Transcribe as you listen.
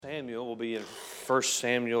Samuel will be in 1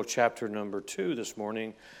 Samuel chapter number 2 this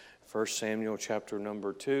morning. 1 Samuel chapter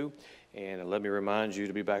number 2. And let me remind you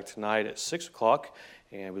to be back tonight at 6 o'clock.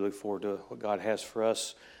 And we look forward to what God has for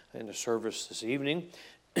us in the service this evening.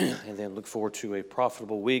 And then look forward to a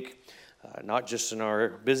profitable week, not just in our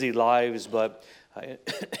busy lives, but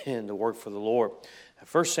in the work for the Lord.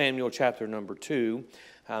 1 Samuel chapter number 2.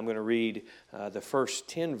 I'm going to read the first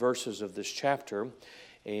 10 verses of this chapter.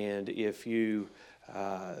 And if you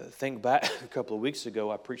think back a couple of weeks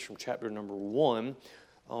ago, I preached from chapter number 1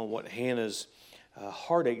 on what Hannah's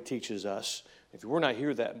heartache teaches us. If you were not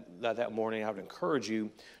here that morning, I would encourage you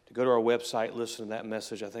to go to our website, listen to that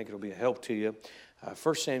message. I think it'll be a help to you.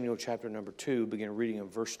 1 Samuel chapter number 2, begin reading in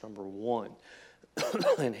verse number 1.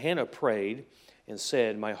 And Hannah prayed and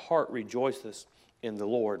said, "My heart rejoiceth in the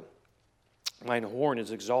Lord. Mine horn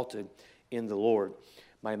is exalted in the Lord.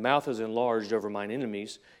 My mouth is enlarged over mine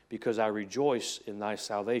enemies, because I rejoice in thy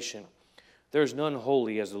salvation. There is none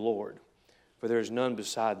holy as the Lord, for there is none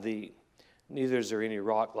beside thee. Neither is there any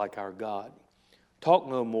rock like our God. Talk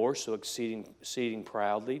no more so exceeding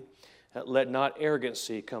proudly. Let not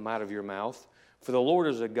arrogancy come out of your mouth, for the Lord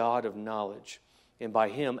is a God of knowledge, and by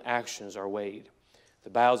him actions are weighed. The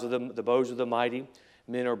bows of the mighty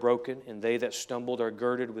men are broken, and they that stumbled are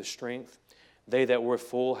girded with strength. They that were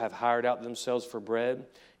full have hired out themselves for bread,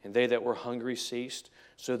 and they that were hungry ceased,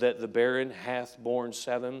 so that the barren hath borne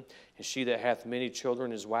 7, and she that hath many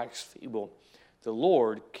children is waxed feeble. The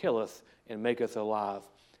Lord killeth and maketh alive.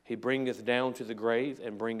 He bringeth down to the grave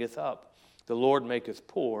and bringeth up. The Lord maketh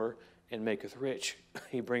poor and maketh rich.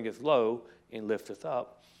 He bringeth low and lifteth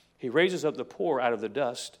up. He raises up the poor out of the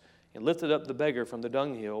dust, and lifteth up the beggar from the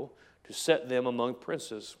dunghill, to set them among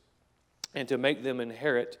princes, and to make them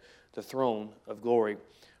inherit the throne of glory.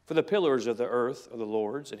 For the pillars of the earth are the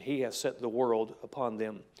Lord's, and he hath set the world upon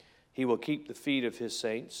them. He will keep the feet of his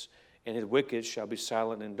saints, and his wicked shall be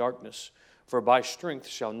silent in darkness. For by strength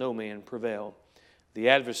shall no man prevail. The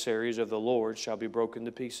adversaries of the Lord shall be broken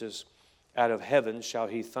to pieces. Out of heaven shall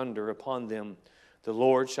he thunder upon them. The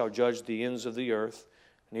Lord shall judge the ends of the earth,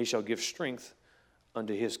 and he shall give strength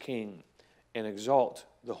unto his king, and exalt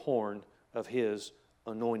the horn of his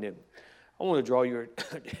anointed." I want to draw your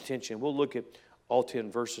attention. We'll look at all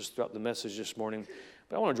 10 verses throughout the message this morning,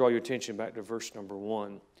 but I want to draw your attention back to verse number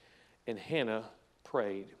 1. And Hannah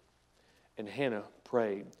prayed. And Hannah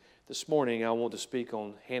prayed. This morning, I want to speak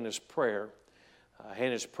on Hannah's prayer.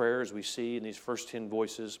 Hannah's prayer, as we see in these first 10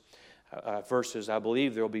 verses, I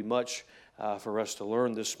believe there will be much for us to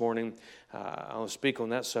learn this morning. I want to speak on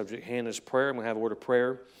that subject, Hannah's prayer. I'm going to have a word of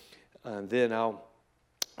prayer, and then I'm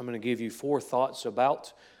going to give you 4 thoughts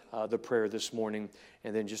about the prayer this morning,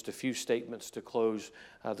 and then just a few statements to close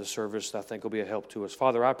the service that I think will be a help to us.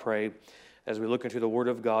 Father, I pray as we look into the Word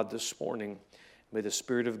of God this morning, may the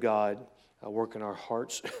Spirit of God work in our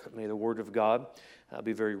hearts. May the Word of God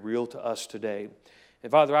be very real to us today.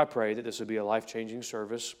 And Father, I pray that this would be a life-changing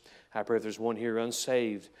service. I pray if there's one here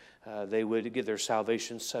unsaved, they would get their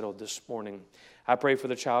salvation settled this morning. I pray for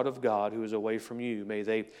the child of God who is away from you. May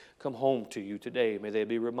they come home to you today. May they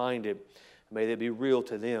be reminded. May they be real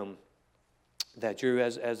to them that you,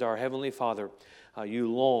 as our Heavenly Father,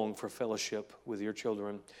 you long for fellowship with your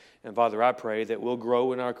children. And Father, I pray that we'll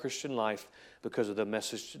grow in our Christian life because of the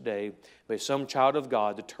message today. May some child of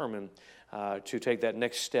God determine to take that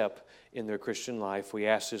next step in their Christian life. We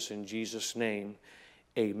ask this in Jesus' name.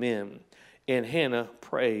 Amen. And Hannah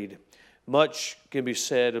prayed. Much can be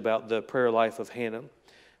said about the prayer life of Hannah.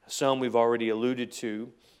 Some we've already alluded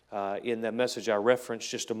to in that message I referenced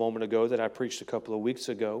just a moment ago that I preached a couple of weeks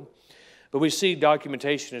ago. But we see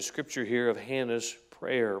documentation in Scripture here of Hannah's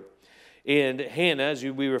prayer. And Hannah, as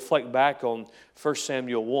we reflect back on 1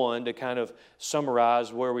 Samuel 1 to kind of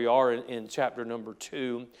summarize where we are in chapter number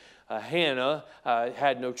 2, Hannah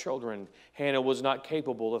had no children. Hannah was not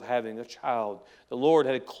capable of having a child. The Lord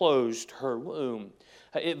had closed her womb.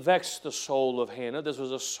 It vexed the soul of Hannah. This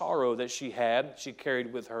was a sorrow that she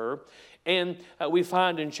carried with her. And we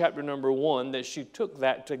find in chapter number 1 that she took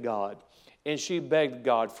that to God. And she begged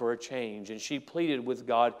God for a change. And she pleaded with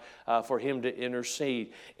God for him to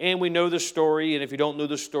intercede. And we know the story. And if you don't know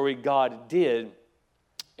the story, God did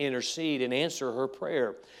intercede and answer her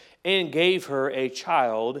prayer. And gave her a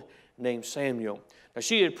child named Samuel. Now,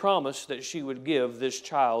 she had promised that she would give this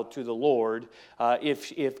child to the Lord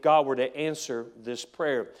if God were to answer this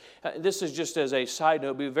prayer. This is just as a side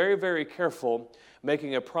note. Be very, very careful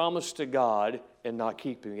making a promise to God and not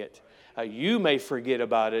keeping it. You may forget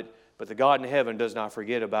about it, but the God in heaven does not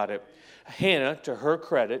forget about it. Hannah, to her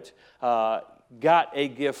credit, got a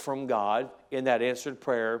gift from God in that answered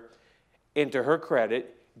prayer, and to her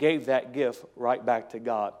credit, gave that gift right back to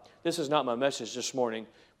God. This is not my message this morning,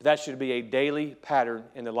 but that should be a daily pattern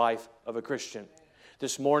in the life of a Christian.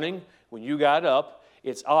 This morning, when you got up,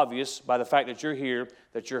 it's obvious by the fact that you're here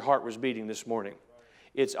that your heart was beating this morning.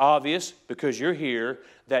 It's obvious because you're here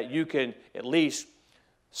that you can at least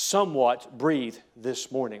somewhat breathe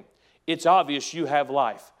this morning. It's obvious you have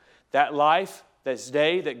life. That life, this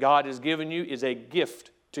day that God has given you is a gift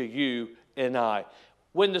to you and I.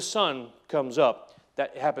 When the sun comes up,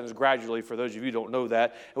 that happens gradually for those of you who don't know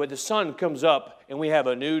that. When the sun comes up and we have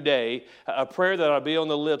a new day, a prayer that ought to be on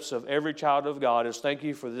the lips of every child of God is thank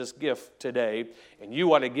you for this gift today, and you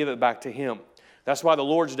want to give it back to Him. That's why the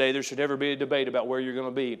Lord's Day, there should never be a debate about where you're going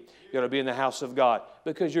to be. You're going to be in the house of God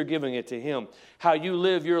because you're giving it to Him. How you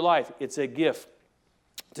live your life, it's a gift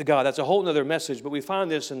to God. That's a whole other message, but we find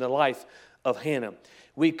this in the life of Hannah.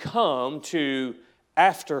 We come to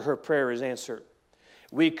after her prayer is answered.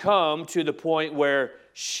 We come to the point where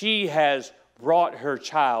she has brought her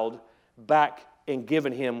child back and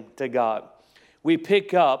given him to God. We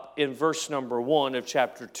pick up in verse number 1 of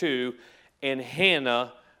chapter 2, and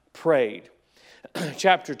Hannah prayed.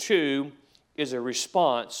 Chapter 2 is a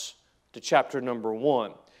response to chapter number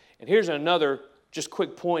 1. And here's another just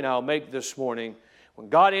quick point I'll make this morning. When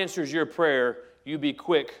God answers your prayer, you be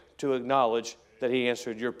quick to acknowledge that He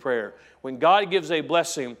answered your prayer. When God gives a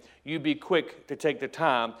blessing, you be quick to take the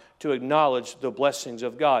time to acknowledge the blessings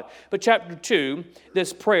of God. But chapter 2,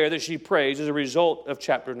 this prayer that she prays is a result of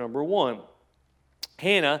chapter number 1.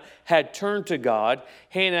 Hannah had turned to God.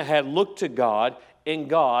 Hannah had looked to God, and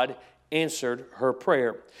God answered her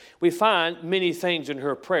prayer. We find many things in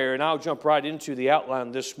her prayer, and I'll jump right into the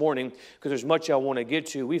outline this morning because there's much I want to get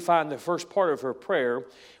to. We find the first part of her prayer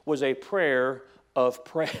was a prayer of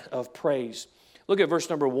praise. Look at verse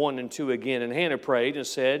number 1 and 2 again. And Hannah prayed and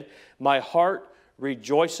said, "My heart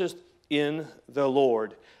rejoiceth in the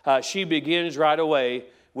Lord." She begins right away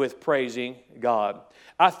with praising God.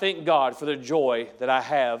 I thank God for the joy that I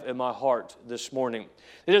have in my heart this morning.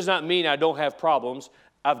 It does not mean I don't have problems.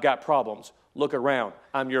 I've got problems. Look around.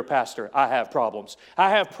 I'm your pastor. I have problems. I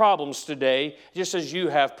have problems today, just as you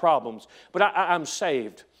have problems. But I'm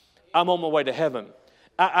saved. I'm on my way to heaven.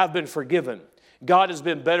 I've been forgiven. God has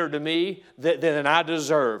been better to me than I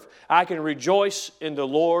deserve. I can rejoice in the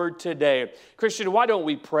Lord today. Christian, why don't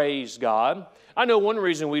we praise God? I know one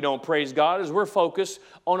reason we don't praise God is we're focused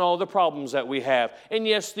on all the problems that we have. And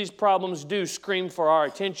yes, these problems do scream for our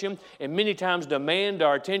attention and many times demand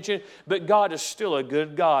our attention, but God is still a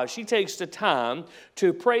good God. She takes the time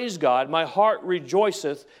to praise God. My heart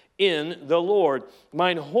rejoiceth in the Lord.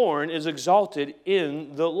 Mine horn is exalted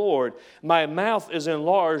in the Lord. My mouth is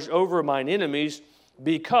enlarged over mine enemies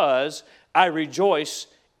because I rejoice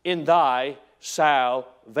in thy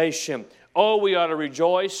salvation. Oh, we ought to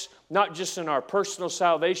rejoice not just in our personal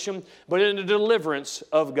salvation, but in the deliverance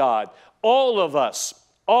of God. All of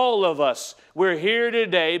us, we're here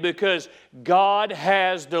today because God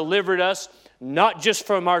has delivered us not just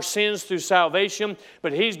from our sins through salvation,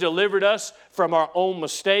 but He's delivered us from our own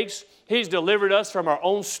mistakes. He's delivered us from our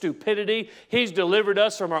own stupidity. He's delivered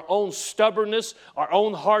us from our own stubbornness, our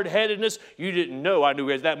own hard-headedness. You didn't know I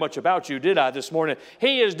knew that much about you, did I, this morning?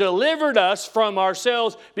 He has delivered us from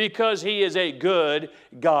ourselves because He is a good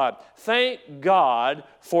God. Thank God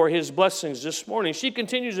for His blessings this morning. She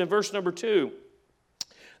continues in verse number 2.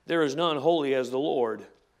 There is none holy as the Lord,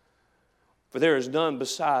 for there is none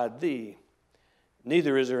beside Thee.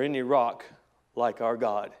 Neither is there any rock like our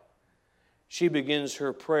God. She begins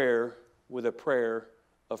her prayer with a prayer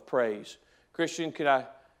of praise. Christian, can I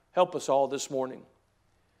help us all this morning?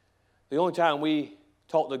 The only time we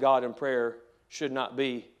talk to God in prayer should not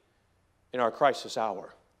be in our crisis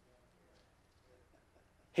hour.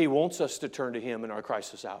 He wants us to turn to Him in our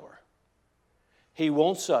crisis hour. He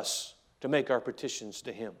wants us to make our petitions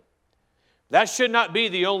to Him. That should not be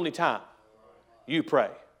the only time you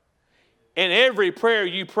pray. And every prayer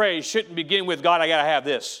you pray shouldn't begin with, God, I got to have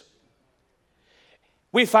this.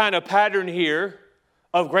 We find a pattern here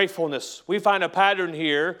of gratefulness. We find a pattern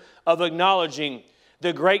here of acknowledging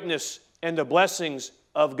the greatness and the blessings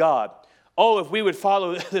of God. Oh, if we would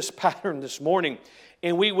follow this pattern this morning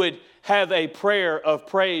and we would have a prayer of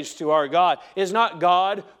praise to our God. Is not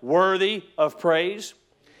God worthy of praise?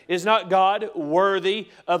 Is not God worthy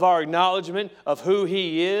of our acknowledgement of who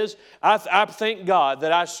He is? I thank God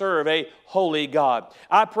that I serve a holy God.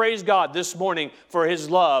 I praise God this morning for His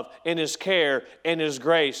love and His care and His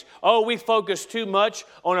grace. Oh, we focus too much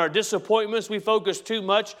on our disappointments. We focus too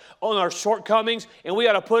much on our shortcomings, and we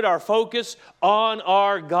ought to put our focus on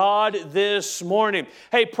our God this morning.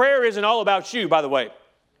 Hey, prayer isn't all about you, by the way.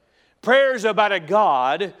 Prayer is about a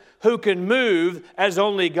God who can move as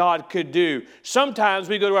only God could do. Sometimes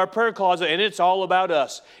we go to our prayer closet and it's all about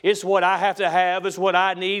us. It's what I have to have. It's what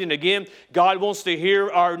I need. And again, God wants to hear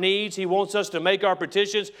our needs. He wants us to make our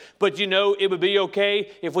petitions. But you know, it would be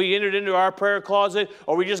okay if we entered into our prayer closet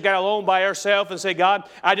or we just got alone by ourselves and say, God,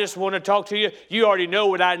 I just want to talk to you. You already know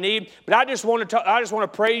what I need. But I just want to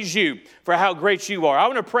praise you for how great you are. I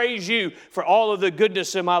want to praise you for all of the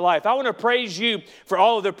goodness in my life. I want to praise you for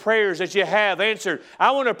all of the prayers that you have answered.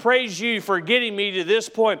 I want to praise you for getting me to this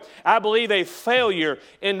point. I believe a failure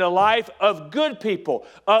in the life of good people,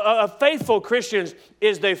 of faithful Christians,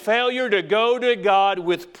 is the failure to go to God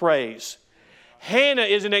with praise. Hannah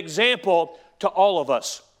is an example to all of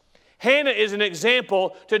us. Hannah is an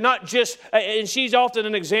example to not just, and she's often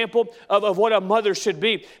an example of what a mother should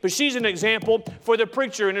be, but she's an example for the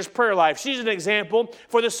preacher in his prayer life. She's an example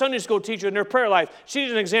for the Sunday school teacher in their prayer life.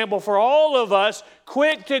 She's an example for all of us,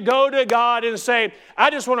 quick to go to God and say, I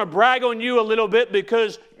just want to brag on you a little bit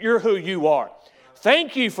because you're who you are.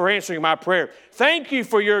 Thank you for answering my prayer. Thank you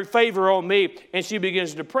for your favor on me. And she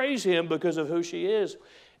begins to praise him because of who she is.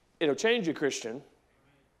 It'll change you, Christian.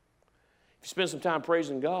 If you spend some time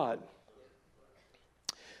praising God.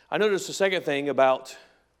 I noticed the second thing about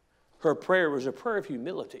her prayer was a prayer of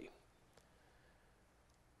humility.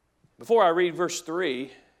 Before I read verse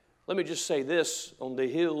 3, let me just say this on the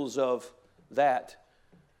heels of that.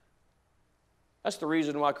 That's the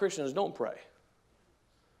reason why Christians don't pray.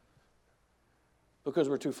 Because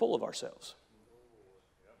we're too full of ourselves.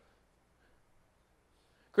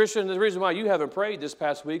 Christian, the reason why you haven't prayed this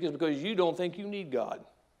past week is because you don't think you need God.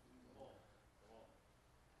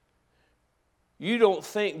 You don't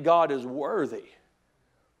think God is worthy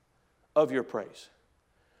of your praise.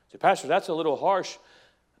 So, Pastor, that's a little harsh.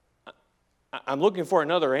 I'm looking for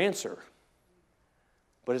another answer.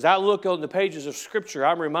 But as I look on the pages of Scripture,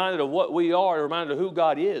 I'm reminded of what we are, reminded of who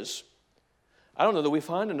God is. I don't know that we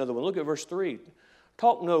find another one. Look at verse 3.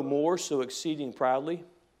 Talk no more so exceeding proudly.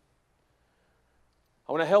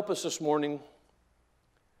 I want to help us this morning.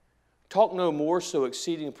 Talk no more so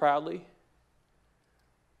exceeding proudly.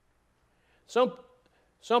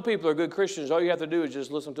 Some people are good Christians. All you have to do is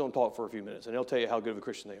just listen to them talk for a few minutes, and they'll tell you how good of a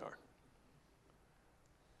Christian they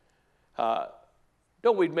are.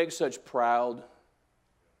 Don't we make such proud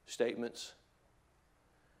statements?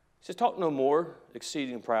 He says, talk no more,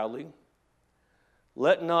 exceeding proudly.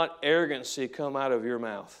 Let not arrogancy come out of your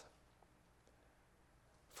mouth.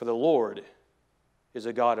 For the Lord is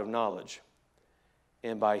a God of knowledge,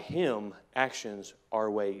 and by him actions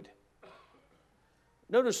are weighed.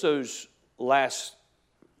 Notice those last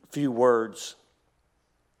few words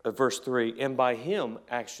of verse 3, and by him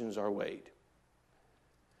actions are weighed.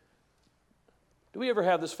 Do we ever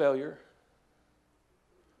have this failure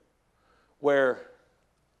where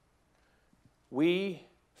we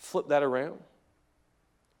flip that around?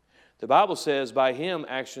 The Bible says by him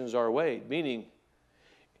actions are weighed, meaning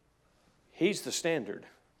he's the standard.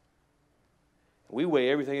 We weigh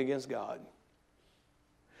everything against God.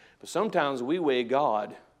 But sometimes we weigh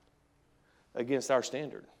God against our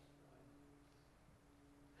standard.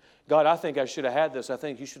 God, I think I should have had this. I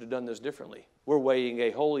think you should have done this differently. We're weighing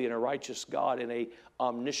a holy and a righteous God and a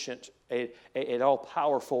omniscient, an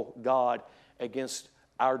all-powerful God against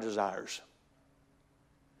our desires.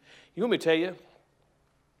 You want me to tell you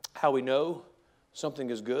how we know something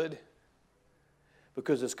is good?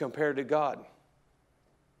 Because it's compared to God.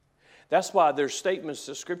 That's why there's statements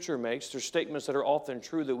that Scripture makes. There's statements that are often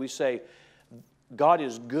true that we say, God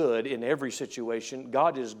is good in every situation.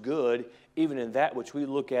 God is good even in that which we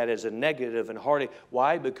look at as a negative and hard.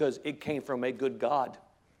 Why? Because it came from a good God.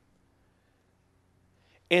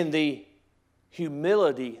 And the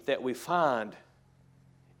humility that we find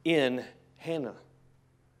in Hannah.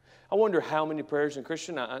 I wonder how many prayers, and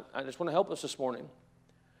Christian, I just want to help us this morning.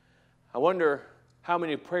 I wonder how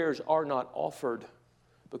many prayers are not offered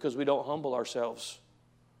because we don't humble ourselves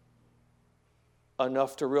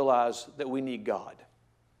enough to realize that we need God.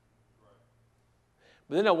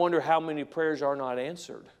 But then I wonder how many prayers are not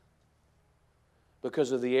answered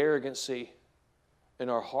because of the arrogancy in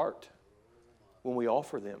our heart when we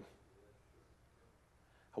offer them.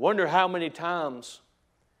 I wonder how many times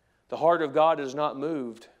the heart of God is not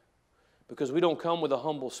moved because we don't come with a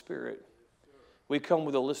humble spirit. We come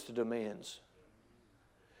with a list of demands.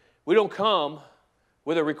 We don't come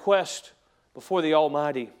with a request before the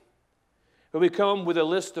Almighty. But we come with a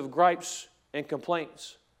list of gripes and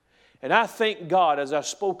complaints. And I thank God, as I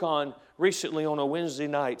spoke on recently on a Wednesday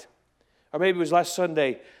night, or maybe it was last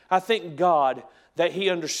Sunday, I thank God that He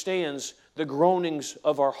understands the groanings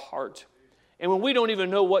of our heart. And when we don't even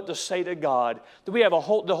know what to say to God, that we have the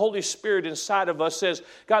Holy Spirit inside of us says,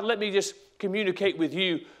 God, let me just communicate with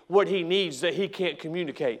you what He needs that He can't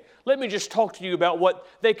communicate. Let me just talk to you about what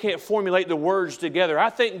they can't formulate the words together.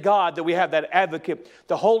 I thank God that we have that advocate,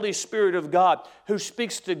 the Holy Spirit of God, who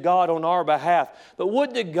speaks to God on our behalf. But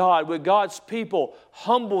would God's people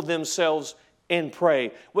humble themselves and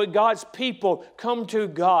pray? Would God's people come to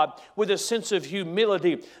God with a sense of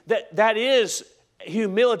humility? That is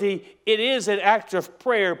humility. It is an act of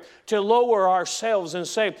prayer to lower ourselves and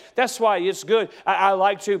say, that's why it's good. I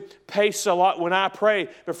like to pace a lot when I pray.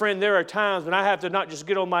 But friend, there are times when I have to not just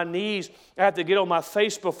get on my knees, I have to get on my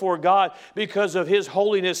face before God because of His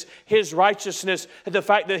holiness, His righteousness, and the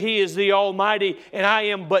fact that He is the Almighty and I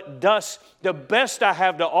am but dust. The best I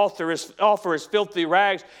have to offer is filthy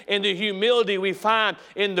rags. And the humility we find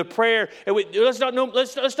in the prayer. And let's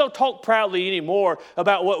not talk proudly anymore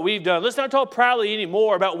about what we've done. Let's not talk proudly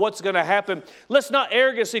anymore about what's going to happen. Let's not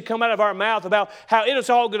arrogantly come out of our mouth about how it's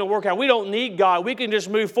all going to work out. We don't need God. We can just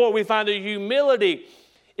move forward. We find the humility.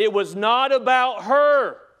 It was not about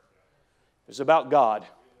her. It was about God.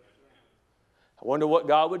 I wonder what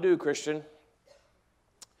God would do, Christian,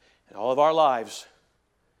 in all of our lives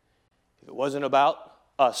if it wasn't about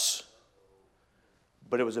us,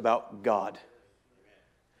 but it was about God.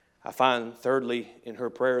 I find, thirdly, in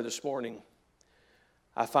her prayer this morning,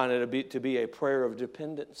 I find it to be a prayer of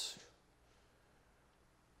dependence.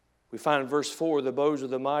 We find in verse 4, the bows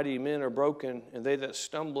of the mighty men are broken, and they that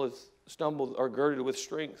stumble are girded with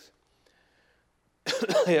strength.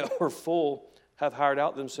 They that were full have hired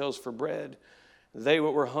out themselves for bread. They that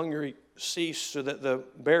were hungry cease, so that the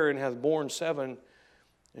barren hath borne 7,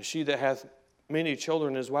 and she that hath many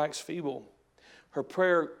children is waxed feeble. Her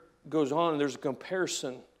prayer goes on, and there's a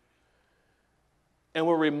comparison. And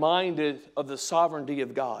we're reminded of the sovereignty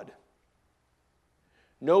of God.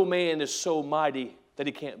 No man is so mighty that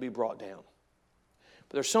he can't be brought down.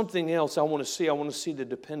 But there's something else I want to see. I want to see the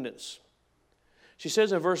dependence. She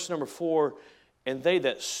says in verse number 4, and they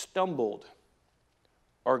that stumbled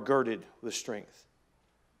are girded with strength.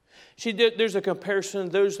 There's a comparison.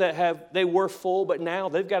 Those that they were full, but now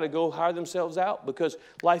they've got to go hire themselves out because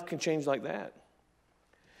life can change like that.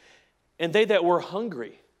 And they that were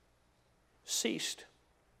hungry ceased,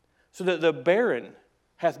 so that the barren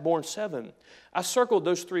hath borne 7. I circled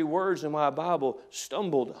those 3 words in my Bible,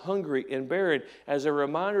 stumbled, hungry, and barren, as a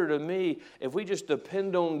reminder to me, if we just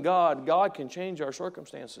depend on God, God can change our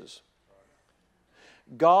circumstances.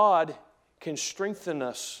 God can strengthen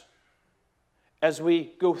us as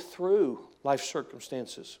we go through life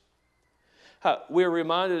circumstances. We're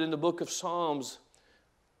reminded in the book of Psalms,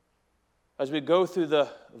 as we go through the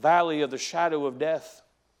valley of the shadow of death,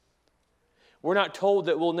 we're not told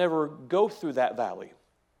that we'll never go through that valley.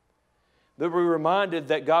 But we're reminded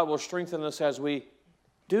that God will strengthen us as we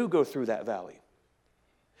do go through that valley.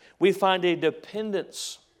 We find a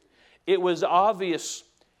dependence. It was obvious,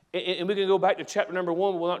 and we can go back to chapter number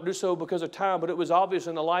 1. We'll not do so because of time, but it was obvious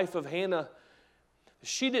in the life of Hannah.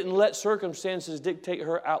 She didn't let circumstances dictate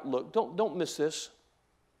her outlook. Don't miss this.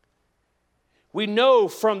 We know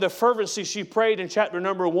from the fervency she prayed in chapter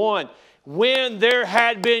number 1, when there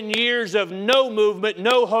had been years of no movement,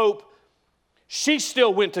 no hope, she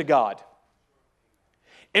still went to God.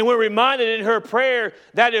 And we're reminded in her prayer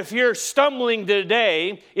that if you're stumbling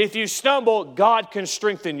today, if you stumble, God can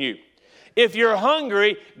strengthen you. If you're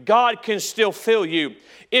hungry, God can still fill you.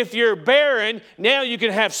 If you're barren, now you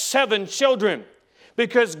can have 7 children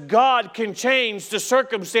because God can change the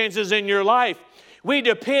circumstances in your life. We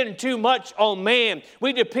depend too much on man.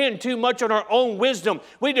 We depend too much on our own wisdom.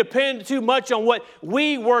 We depend too much on what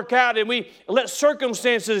we work out, and we let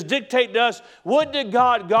circumstances dictate to us. Would to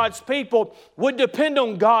God, God's people would depend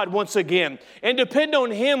on God once again and depend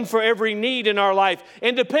on Him for every need in our life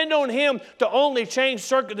and depend on Him to only change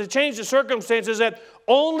the circumstances that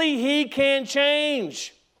only He can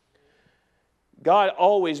change. God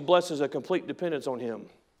always blesses a complete dependence on Him.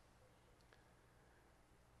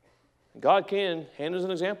 God can, Hannah's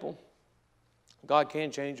an example, God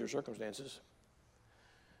can change your circumstances.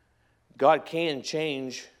 God can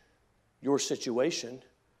change your situation,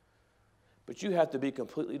 but you have to be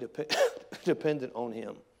completely dependent on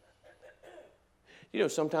Him. You know,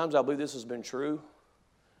 sometimes I believe this has been true,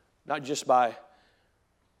 not just by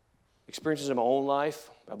experiences in my own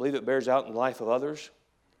life. I believe it bears out in the life of others.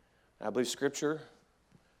 I believe Scripture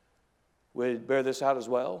would bear this out as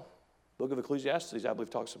well. The book of Ecclesiastes, I believe,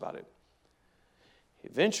 talks about it.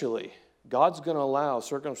 Eventually, God's going to allow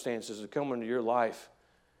circumstances to come into your life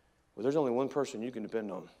where there's only one person you can depend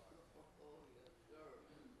on.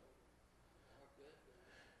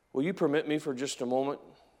 Will you permit me for just a moment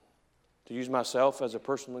to use myself as a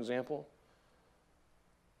personal example,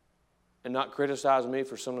 and not criticize me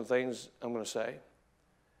for some of the things I'm going to say.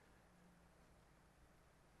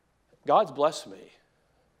 God's blessed me.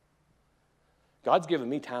 God's given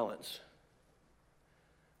me talents.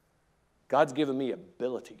 God's given me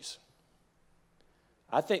abilities.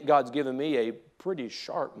 I think God's given me a pretty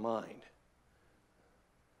sharp mind.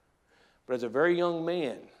 But as a very young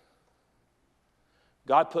man,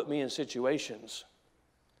 God put me in situations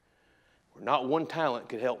where not one talent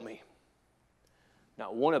could help me.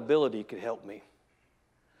 Not one ability could help me.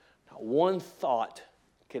 Not one thought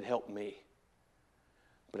could help me.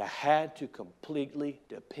 But I had to completely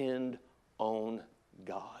depend on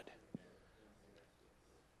God.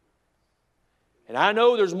 And I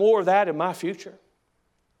know there's more of that in my future.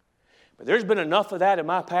 But there's been enough of that in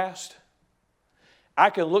my past.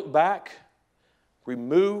 I can look back,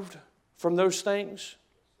 removed from those things.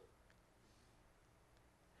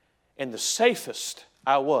 And the safest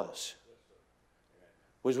I was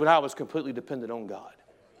when I was completely dependent on God.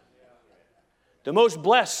 The most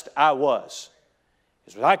blessed I was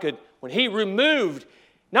is when He removed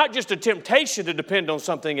not just a temptation to depend on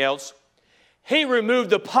something else, He removed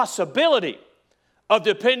the possibility of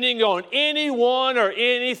depending on anyone or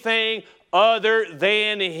anything other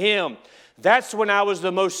than Him. That's when I was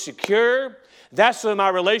the most secure. That's when my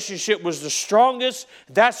relationship was the strongest.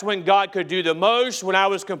 That's when God could do the most, when I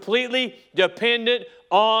was completely dependent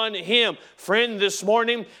on Him. Friend, this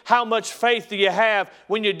morning, how much faith do you have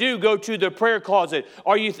when you do go to the prayer closet?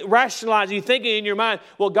 Are you rationalizing, you thinking in your mind,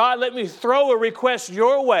 well, God, let me throw a request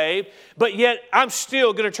your way, but yet I'm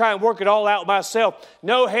still going to try and work it all out myself.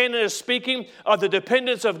 No, Hannah is speaking of the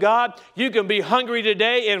dependence of God. You can be hungry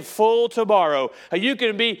today and full tomorrow. You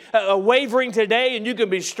can be wavering today and you can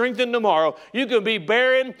be strengthened tomorrow. You can be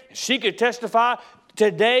barren. She could testify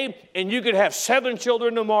today, and you could have 7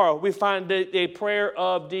 children tomorrow. We find a prayer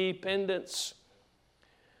of dependence.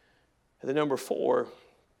 And then number 4,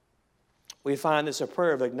 we find this a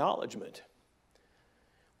prayer of acknowledgement.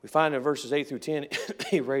 We find in verses 8 through 10,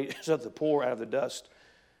 He raises up the poor out of the dust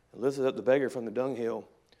and lifted up the beggar from the dunghill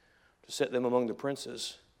to set them among the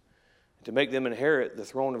princes, and to make them inherit the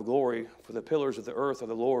throne of glory. For the pillars of the earth are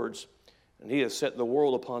the Lord's, and He has set the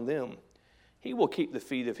world upon them. He will keep the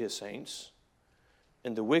feet of His saints,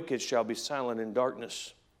 and the wicked shall be silent in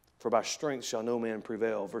darkness, for by strength shall no man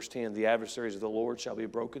prevail. Verse 10, the adversaries of the Lord shall be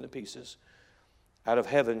broken to pieces. Out of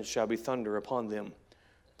heaven shall be thunder upon them.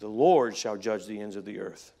 The Lord shall judge the ends of the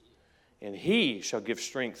earth, and He shall give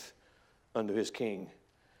strength unto His king,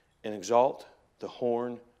 and exalt the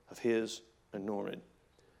horn of His anointed.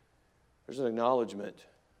 There's an acknowledgement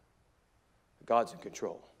that God's in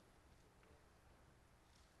control.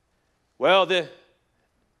 Well, the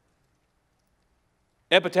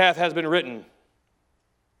epitaph has been written.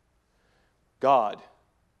 God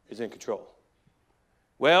is in control.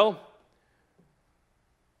 Well,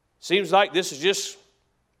 seems like this is just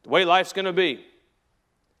the way life's going to be.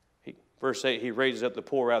 Verse 8, He raises up the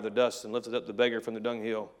poor out of the dust and lifted up the beggar from the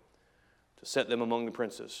dunghill to set them among the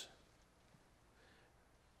princes.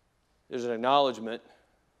 There's an acknowledgement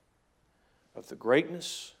of the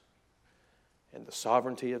greatness and the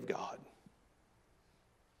sovereignty of God.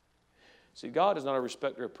 See, God is not a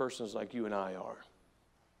respecter of persons like you and I are.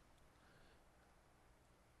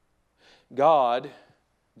 God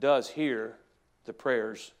does hear the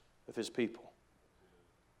prayers of His people.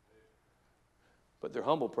 But they're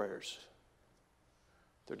humble prayers.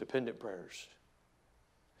 They're dependent prayers.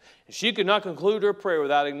 And she could not conclude her prayer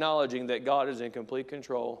without acknowledging that God is in complete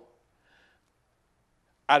control.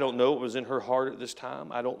 I don't know what was in her heart at this time.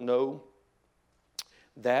 I don't know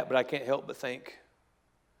that, but I can't help but think,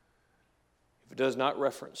 if it does not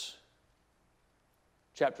reference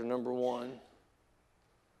chapter number 1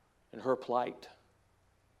 and her plight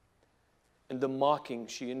and the mocking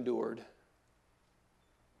she endured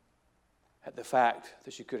at the fact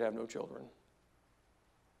that she could have no children.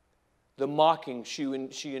 The mocking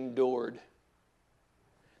she endured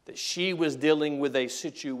that she was dealing with a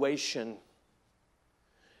situation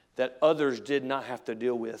that others did not have to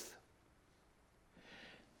deal with.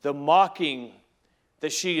 The mocking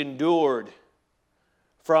that she endured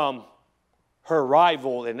from her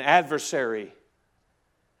rival and adversary.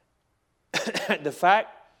 The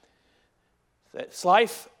fact that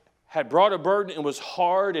life had brought a burden and was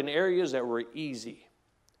hard in areas that were easy.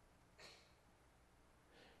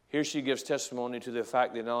 Here she gives testimony to the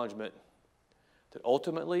fact, the acknowledgement, that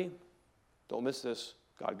ultimately, don't miss this,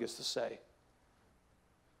 God gets to say.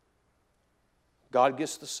 God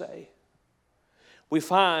gets to say. We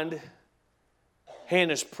find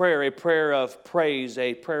Hannah's prayer, a prayer of praise,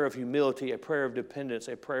 a prayer of humility, a prayer of dependence,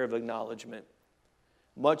 a prayer of acknowledgement.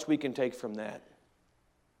 Much we can take from that.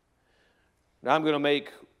 Now I'm going to make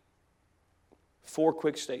 4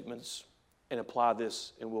 quick statements and apply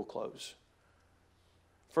this, and we'll close.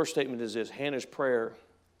 First statement is this: Hannah's prayer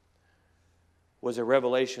was a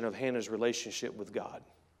revelation of Hannah's relationship with God.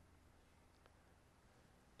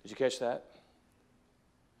 Did you catch that?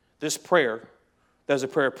 This prayer, that's a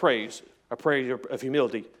prayer of praise, a prayer of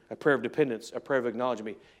humility, a prayer of dependence, a prayer of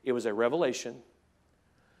acknowledgement. It was a revelation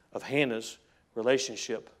of Hannah's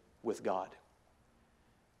relationship with God.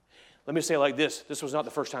 Let me say it like this. This was not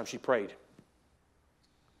the first time she prayed.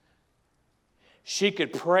 She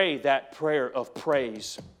could pray that prayer of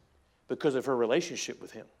praise because of her relationship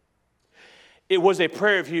with Him. It was a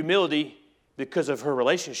prayer of humility because of her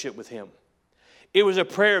relationship with Him. It was a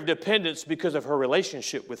prayer of dependence because of her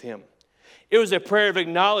relationship with Him. It was a prayer of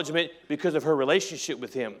acknowledgement because of her relationship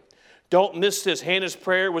with Him. Don't miss this. Hannah's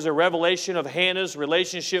prayer was a revelation of Hannah's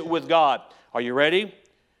relationship with God. Are you ready?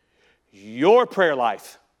 Your prayer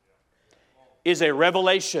life is a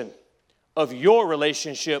revelation of your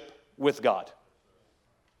relationship with God.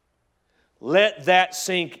 Let that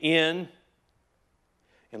sink in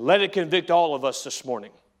and let it convict all of us this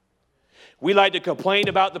morning. We like to complain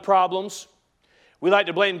about the problems. We like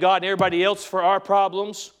to blame God and everybody else for our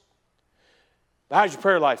problems. But how's your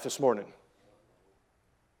prayer life this morning?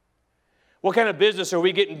 What kind of business are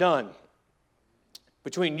we getting done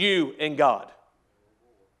between you and God?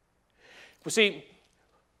 Well, see,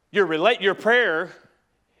 your prayer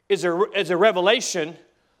is a revelation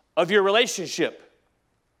of your relationship.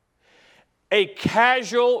 A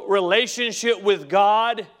casual relationship with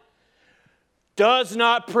God does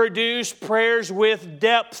not produce prayers with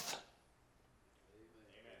depth.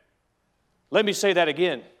 Let me say that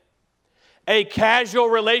again. A casual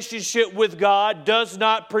relationship with God does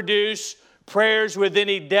not produce prayers with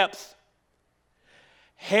any depth.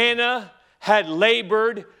 Hannah had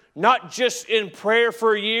labored not just in prayer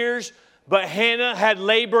for years, but Hannah had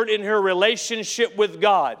labored in her relationship with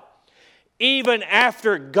God. Even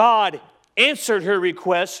after God answered her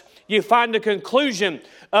request, you find the conclusion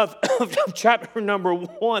of chapter number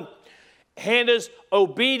 1. Hannah's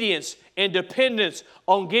obedience and dependence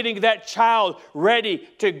on getting that child ready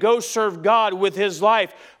to go serve God with his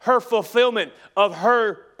life. Her fulfillment of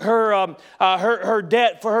her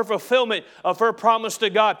debt, for her fulfillment of her promise to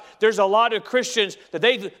God. There's a lot of Christians that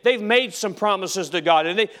they've made some promises to God,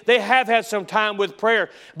 and they have had some time with prayer,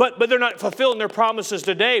 but they're not fulfilling their promises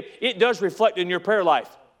today. It does reflect in your prayer life.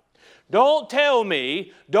 Don't tell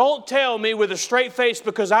me with a straight face,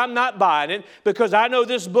 because I'm not buying it, because I know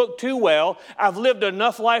this book too well. I've lived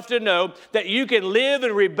enough life to know that you can live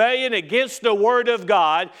in rebellion against the Word of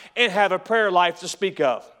God and have a prayer life to speak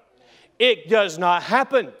of. It does not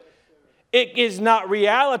happen. It is not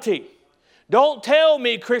reality. Don't tell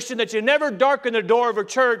me, Christian, that you never darken the door of a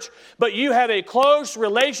church, but you have a close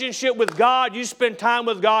relationship with God. You spend time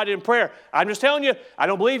with God in prayer. I'm just telling you, I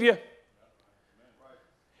don't believe you.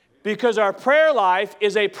 Because our prayer life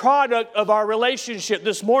is a product of our relationship.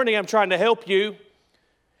 This morning, I'm trying to help you.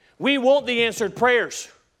 We want the answered prayers.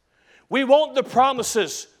 We want the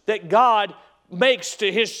promises that God makes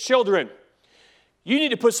to His children. You need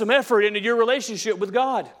to put some effort into your relationship with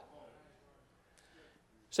God.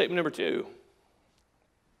 Statement number 2.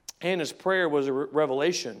 Hannah's prayer was a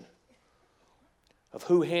revelation of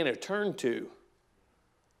who Hannah turned to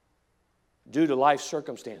due to life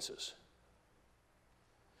circumstances.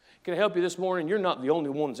 Can I help you this morning? You're not the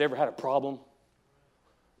only one that's ever had a problem.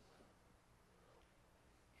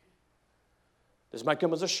 This might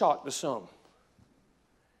come as a shock to some.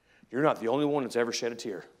 You're not the only one that's ever shed a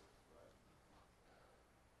tear.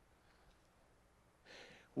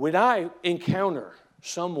 When I encounter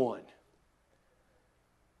someone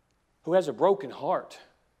who has a broken heart,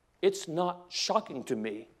 it's not shocking to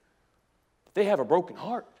me that they have a broken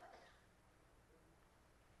heart.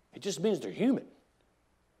 It just means they're human.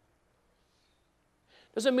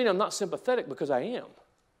 Doesn't mean I'm not sympathetic, because I am.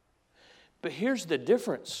 But here's the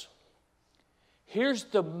difference. Here's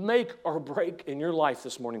the make or break in your life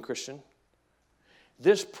this morning, Christian.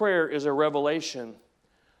 This prayer is a revelation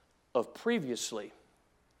of previously.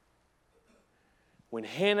 When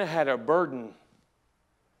Hannah had a burden,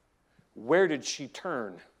 where did she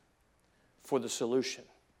turn for the solution?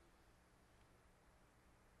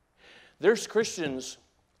 There's Christians,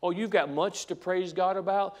 you've got much to praise God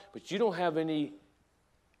about, but you don't have any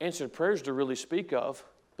answered prayers to really speak of,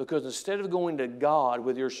 because instead of going to God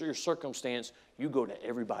with your circumstance, you go to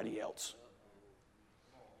everybody else.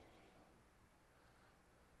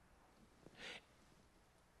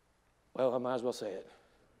 Well, I might as well say it.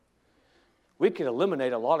 We could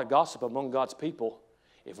eliminate a lot of gossip among God's people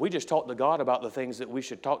if we just talk to God about the things that we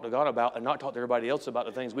should talk to God about and not talk to everybody else about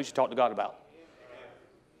the things we should talk to God about.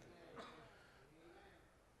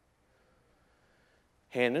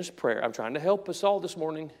 Hannah's prayer, I'm trying to help us all this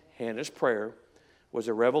morning. Hannah's prayer was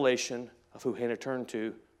a revelation of who Hannah turned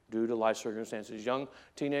to due to life circumstances. Young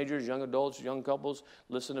teenagers, young adults, young couples,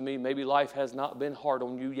 listen to me. Maybe life has not been hard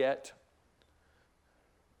on you yet.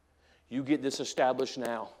 You get this established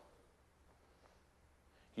now.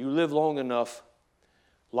 You live long enough,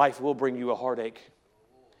 life will bring you a heartache.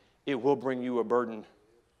 It will bring you a burden.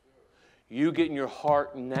 You get in your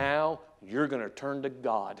heart now, you're going to turn to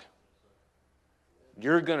God.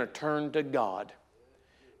 You're going to turn to God.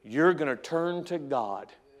 You're going to turn to God.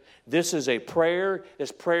 This is a prayer.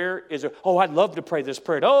 This prayer is I'd love to pray this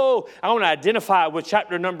prayer. Oh, I want to identify with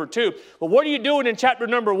chapter number 2. Well, what are you doing in chapter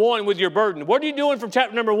number 1 with your burden? What are you doing from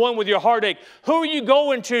chapter number 1 with your heartache? Who are you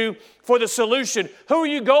going to for the solution? Who are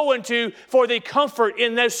you going to for the comfort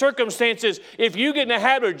in those circumstances? If you get in the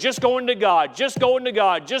habit of just going to God, just going to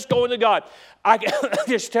God, just going to God, I can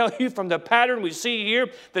just tell you from the pattern we see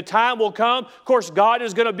here, the time will come. Of course, God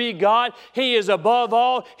is going to be God. He is above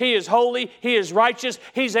all. He is holy. He is righteous.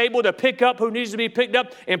 He's able to pick up who needs to be picked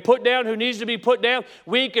up and put down who needs to be put down.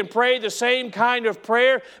 We can pray the same kind of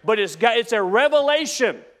prayer, but it's a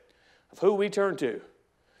revelation of who we turn to.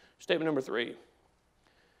 Statement number 3.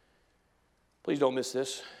 Please don't miss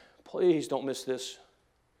this. Please don't miss this.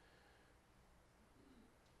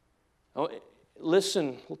 Oh,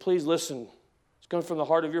 listen. Please listen. Coming from the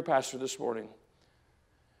heart of your pastor this morning.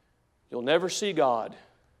 You'll never see God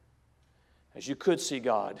as you could see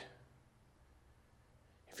God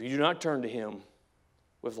if you do not turn to Him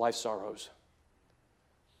with life's sorrows.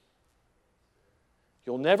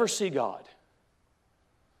 You'll never see God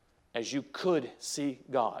as you could see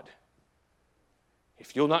God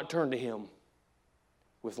if you'll not turn to Him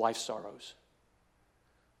with life's sorrows.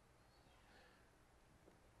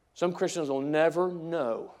 Some Christians will never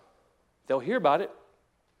know. They'll hear about it.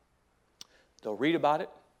 They'll read about it.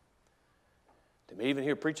 They may even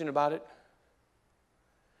hear preaching about it.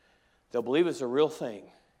 They'll believe it's a real thing.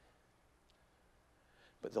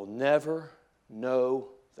 But they'll never know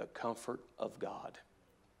the comfort of God.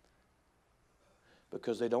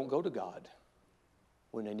 Because they don't go to God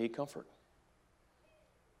when they need comfort.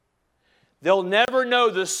 They'll never know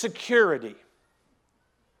the security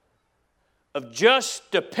of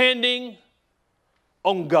just depending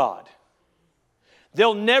on God.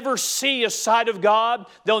 They'll never see a side of God.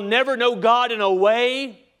 They'll never know God in a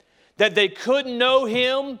way that they couldn't know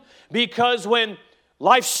Him, because when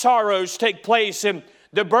life's sorrows take place and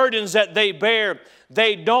the burdens that they bear,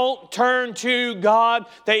 they don't turn to God.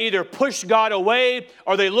 They either push God away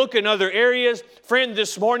or they look in other areas. Friend,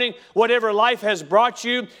 this morning, whatever life has brought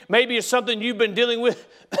you, maybe it's something you've been dealing with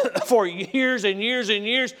for years and years and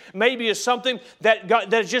years. Maybe it's something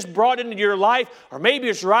that's just brought into your life, or maybe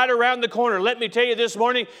it's right around the corner. Let me tell you this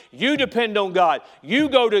morning, you depend on God. You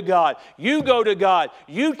go to God. You go to God.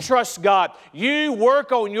 You trust God. You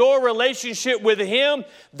work on your relationship with Him.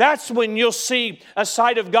 That's when you'll see a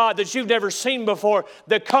side of God that you've never seen before.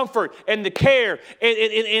 The comfort and the care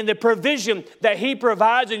and the provision that He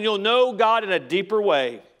provides, and you'll know God in a deeper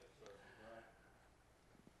way.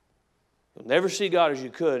 You'll never see God as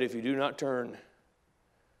you could if you do not turn.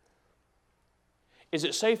 Is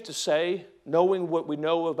it safe to say, knowing what we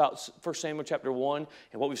know about 1 Samuel chapter 1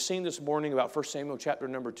 and what we've seen this morning about 1 Samuel chapter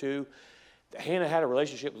number 2, that Hannah had a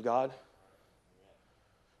relationship with God?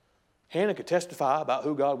 Hannah could testify about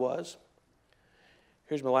who God was.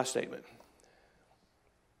 Here's my last statement.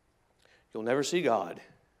 You'll never see God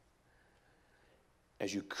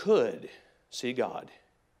as you could see God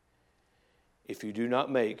if you do not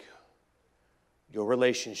make your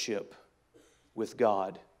relationship with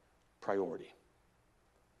God priority.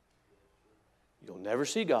 You'll never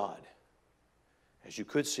see God as you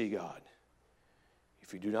could see God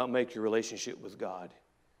if you do not make your relationship with God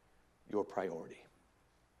your priority.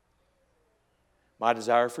 My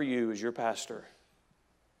desire for you as your pastor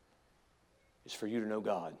is for you to know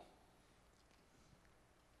God.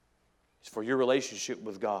 It's for your relationship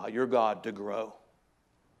with God, your God, to grow.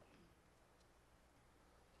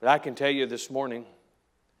 But I can tell you this morning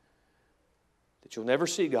that you'll never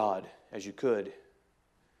see God as you could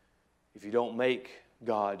if you don't make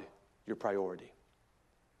God your priority.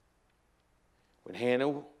 When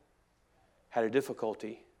Hannah had a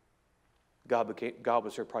difficulty, God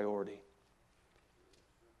was her priority.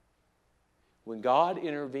 When God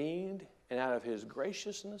intervened and out of His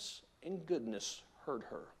graciousness and goodness heard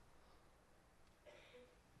her,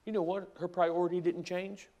 you know what? Her priority didn't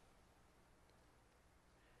change.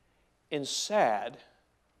 and sad.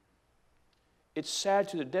 It's sad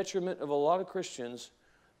to the detriment of a lot of Christians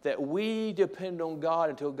that we depend on God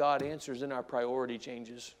until God answers and our priority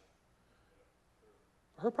changes.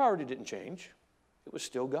 Her priority didn't change. It was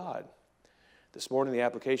still God. This morning the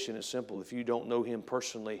application is simple. If you don't know Him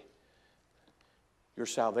personally, your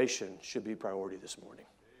salvation should be priority this morning.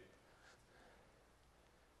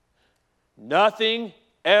 Nothing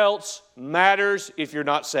else matters if you're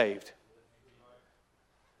not saved.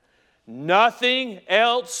 Nothing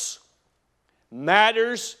else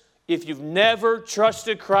matters if you've never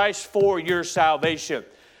trusted Christ for your salvation.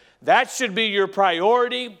 That should be your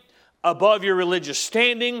priority above your religious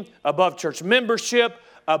standing, above church membership,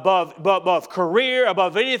 above career,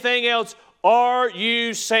 above anything else. Are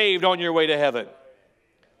you saved on your way to heaven?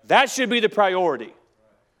 That should be the priority.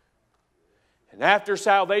 And after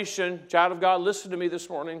salvation, child of God, listen to me this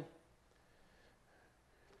morning.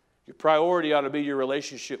 Your priority ought to be your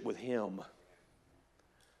relationship with Him.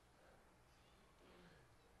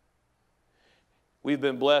 We've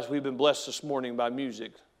been blessed this morning by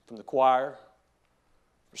music from the choir,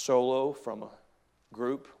 solo, from a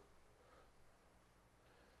group.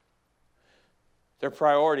 Their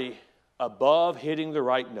priority above hitting the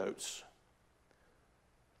right notes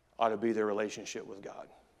ought to be their relationship with God.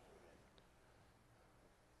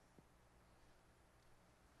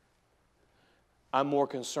 I'm more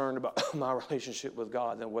concerned about my relationship with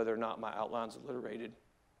God than whether or not my outline's alliterated.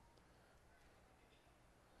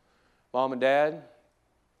 Mom and Dad,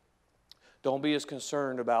 don't be as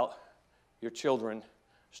concerned about your children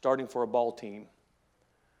starting for a ball team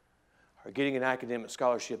or getting an academic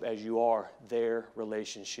scholarship as you are their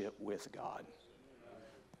relationship with God.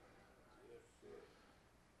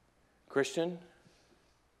 Christian,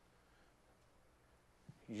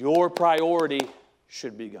 your priority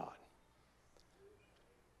should be God.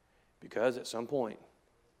 Because at some point,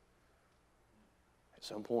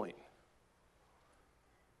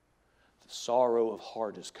 the sorrow of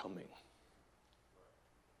heart is coming.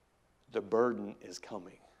 The burden is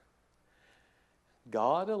coming.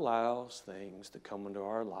 God allows things to come into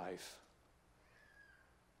our life.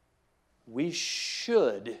 We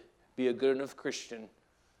should be a good enough Christian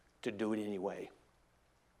to do it anyway.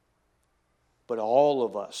 But all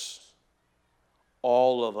of us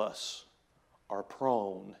are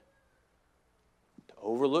prone to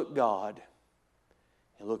overlook God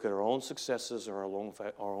and look at our own successes or our own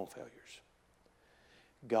failures.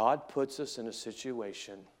 God puts us in a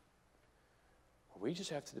situation where we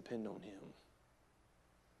just have to depend on Him.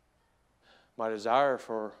 My desire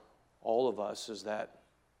for all of us is that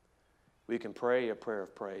we can pray a prayer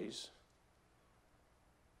of praise,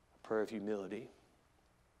 a prayer of humility,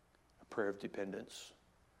 a prayer of dependence,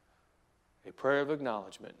 a prayer of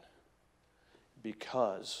acknowledgement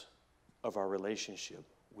because of our relationship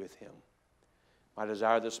with Him. My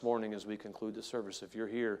desire this morning as we conclude the service, if you're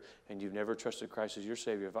here and you've never trusted Christ as your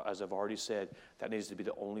Savior, as I've already said, that needs to be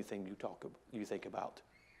the only thing you think about.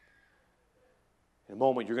 In a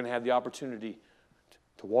moment, you're going to have the opportunity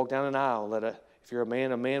to walk down an aisle. If you're a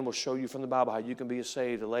man will show you from the Bible how you can be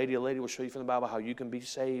saved. A lady will show you from the Bible how you can be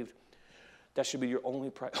saved. That should be your only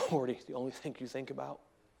priority, the only thing you think about.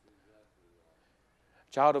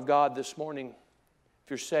 Child of God, this morning, if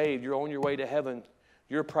you're saved, you're on your way to heaven.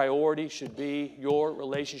 Your priority should be your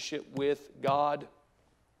relationship with God.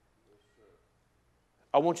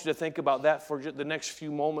 I want you to think about that for the next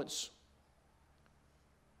few moments.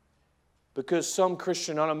 Because some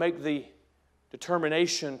Christian ought to make the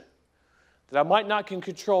determination that I might not can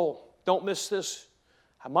control. Don't miss this.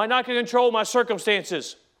 I might not can control my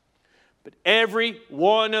circumstances. But every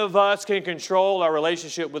one of us can control our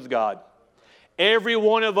relationship with God. Every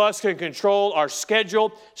one of us can control our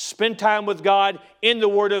schedule, spend time with God, in the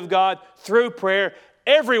Word of God, through prayer.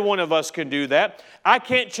 Every one of us can do that. I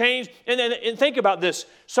can't change. And think about this.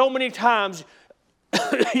 So many times,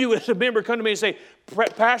 you as a member come to me and say,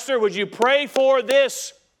 Pastor, would you pray for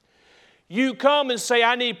this? You come and say,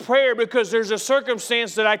 I need prayer because there's a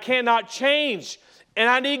circumstance that I cannot change. And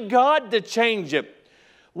I need God to change it.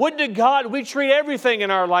 Would to God, we treat everything in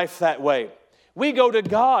our life that way. We go to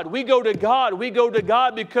God. We go to God. We go to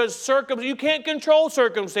God because you can't control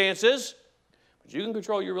circumstances, but you can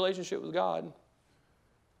control your relationship with God.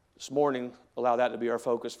 This morning, allow that to be our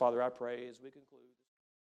focus. Father, I pray as we conclude.